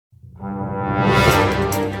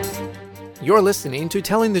You're listening to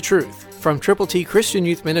Telling the Truth from Triple T Christian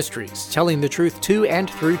Youth Ministries, telling the truth to and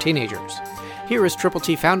through teenagers. Here is Triple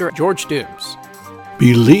T founder George Dooms.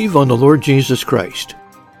 Believe on the Lord Jesus Christ.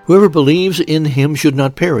 Whoever believes in him should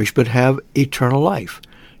not perish, but have eternal life.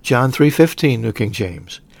 John 3:15, New King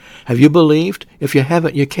James. Have you believed? If you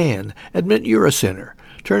haven't, you can. Admit you're a sinner.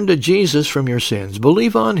 Turn to Jesus from your sins.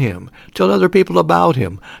 Believe on him. Tell other people about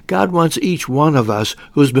him. God wants each one of us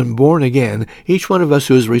who has been born again, each one of us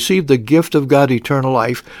who has received the gift of God, eternal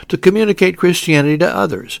life, to communicate Christianity to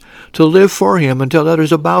others, to live for him and tell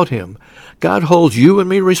others about him. God holds you and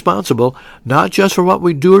me responsible, not just for what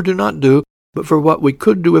we do or do not do, but for what we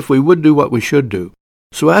could do if we would do what we should do.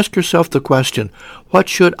 So ask yourself the question, what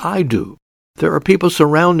should I do? There are people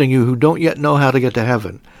surrounding you who don't yet know how to get to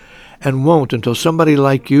heaven, and won't until somebody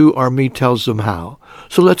like you or me tells them how.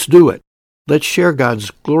 So let's do it. Let's share God's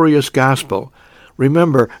glorious gospel.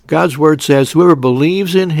 Remember, God's word says, whoever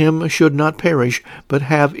believes in him should not perish, but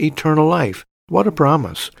have eternal life. What a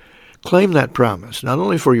promise. Claim that promise, not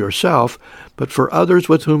only for yourself, but for others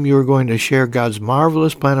with whom you are going to share God's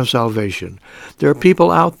marvelous plan of salvation. There are people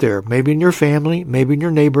out there, maybe in your family, maybe in your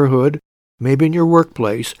neighborhood, maybe in your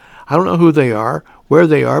workplace. I don't know who they are, where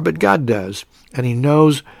they are, but God does, and he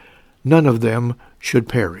knows none of them should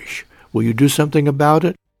perish. Will you do something about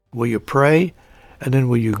it? Will you pray? And then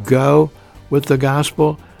will you go with the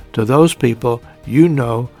gospel to those people you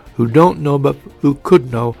know who don't know but who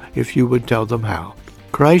could know if you would tell them how?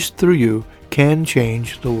 Christ through you can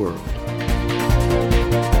change the world.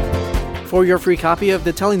 For your free copy of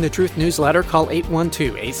the Telling the Truth newsletter, call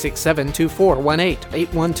 812-867-2418,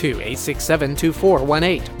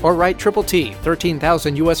 812-867-2418, or write Triple T,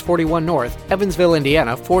 13,000 U.S. 41 North, Evansville,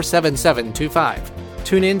 Indiana, 47725.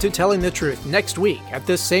 Tune in to Telling the Truth next week at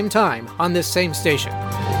this same time on this same station.